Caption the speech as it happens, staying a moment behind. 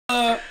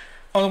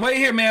On the way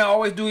here, man, I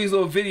always do these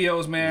little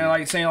videos, man,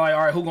 like saying like, all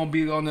right, who gonna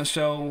be on the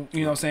show? You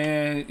know what I'm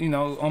saying? You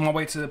know, on my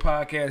way to the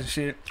podcast and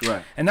shit.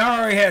 Right. And I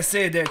already had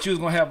said that you was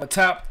gonna have a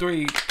top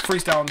 3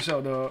 freestyle on the show,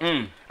 dog.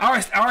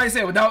 I already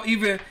said without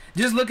even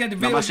just looking at the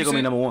video. No, my shit gonna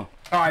be number 1.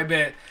 All right,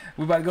 bet.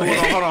 We about to go.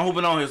 Hold on, who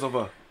been on here so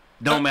far?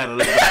 Don't matter.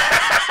 Let's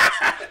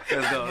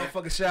go.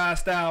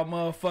 Motherfucking ShadStyle,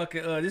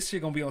 motherfucker. This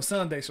shit gonna be on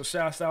Sunday, so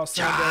ShadStyle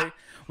Sunday.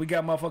 We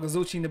got motherfucking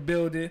Xoochii in the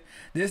building.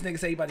 This nigga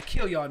say he about to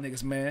kill y'all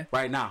niggas, man.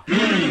 Right now.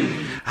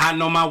 I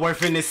know my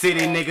worth in the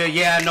city, nigga.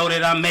 Yeah, I know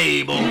that I'm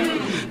able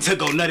to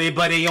go nutty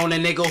buddy on a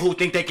nigga who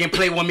think they can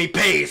play with me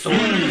peso.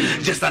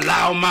 Just a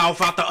loud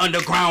mouth out the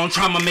underground,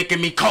 trauma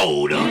making me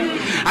colder.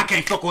 I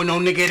can't fuck with no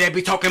nigga that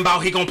be talking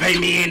about he gon' pay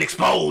me in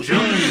exposure.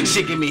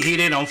 Shit get me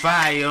heated on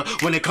fire.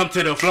 When it come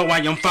to the flow, I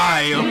am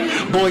fire.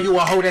 Boy, you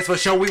a hoe, that's for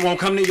sure. We won't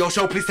come to your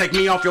show, please take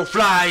me off your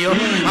flyer.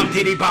 I'm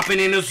titty bopping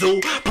in the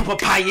zoo, put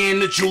papaya in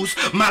the juice.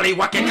 Molly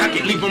walking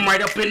cocky, leave them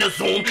right up in the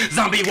Zoom.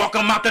 Zombie walk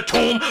them out the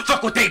tomb,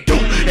 fuck what they do.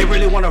 They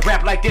really wanna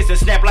rap like this and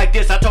snap like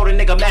this. I told a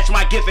nigga match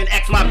my gift and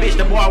ask my bitch.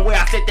 The boy where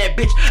I sit that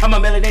bitch. I'm a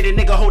melanated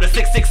nigga, hold a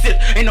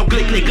 666. Ain't no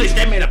glick glick glitch,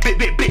 that man a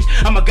bit bitch.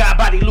 I'm a god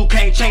body, Luke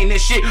can't chain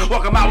this shit.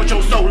 Walk him out with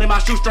your soul in my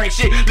shoestring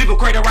shit. Leave a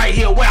crater right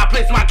here where I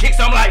place my kicks.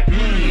 I'm like,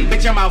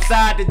 bitch, I'm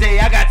outside today.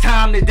 I got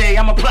time today.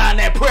 I'm applying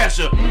that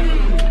pressure.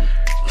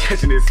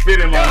 Catching this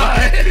spit in my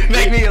eye,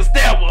 make me a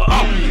stepper.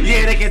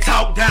 Yeah, they can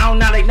talk down,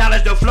 now they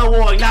acknowledge the flow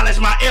or acknowledge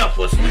my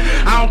efforts.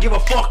 I don't give a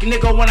fuck,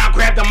 nigga, when I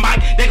grab the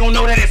mic, they gon'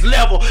 know that it's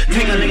level.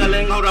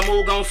 Ting-a-ling-a-ling, hold a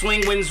move, gon'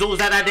 swing when zoos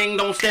that I ding,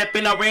 don't step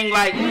in the ring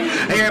like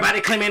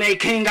everybody claiming they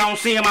king, I don't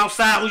see him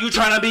outside, who you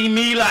tryna be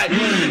me like?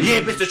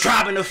 Yeah, bitch, the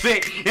tribe in the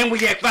fit, and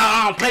we act foul,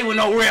 I don't play with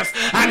no refs.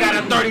 I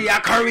got a 30, I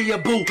curry a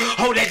boo,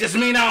 hold that just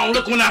mean I don't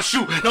look when I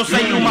shoot. Don't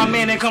say you my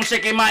man and come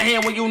shaking my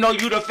hand when you know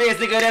you the feds,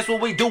 nigga, that's what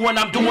we do when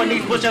I'm doing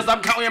these push-ups,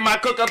 I'm counting my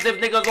cook-ups.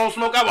 If niggas gon'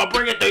 smoke, I will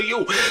bring it to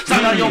you.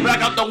 Sign on your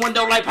black out the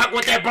window like Pac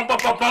with that bump,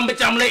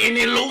 bitch, I'm letting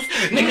it loose.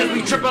 Niggas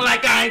be tripping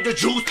like I ain't the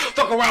juice.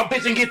 Fuck around,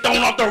 bitch, and get thrown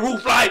off the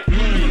roof like.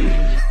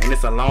 And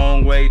it's a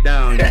long way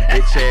down, you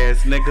bitch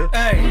ass nigga.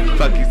 Hey,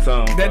 fuck you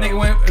song. That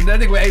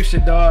nigga went ape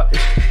shit, dog.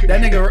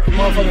 That nigga,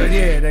 motherfucker,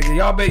 yeah, nigga.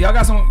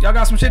 Y'all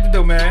got some shit to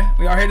do, man.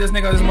 Y'all hear this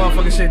nigga this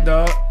motherfucking shit,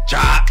 dog.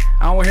 Chop.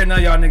 I don't want to hear none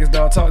of y'all niggas,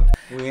 dog. Talk.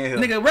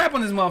 Nigga, rap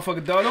on this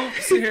motherfucker, dog. Don't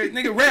sit here,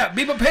 nigga. Rap.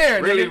 Be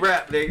prepared, nigga. Really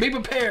rap, nigga. Be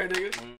prepared, nigga.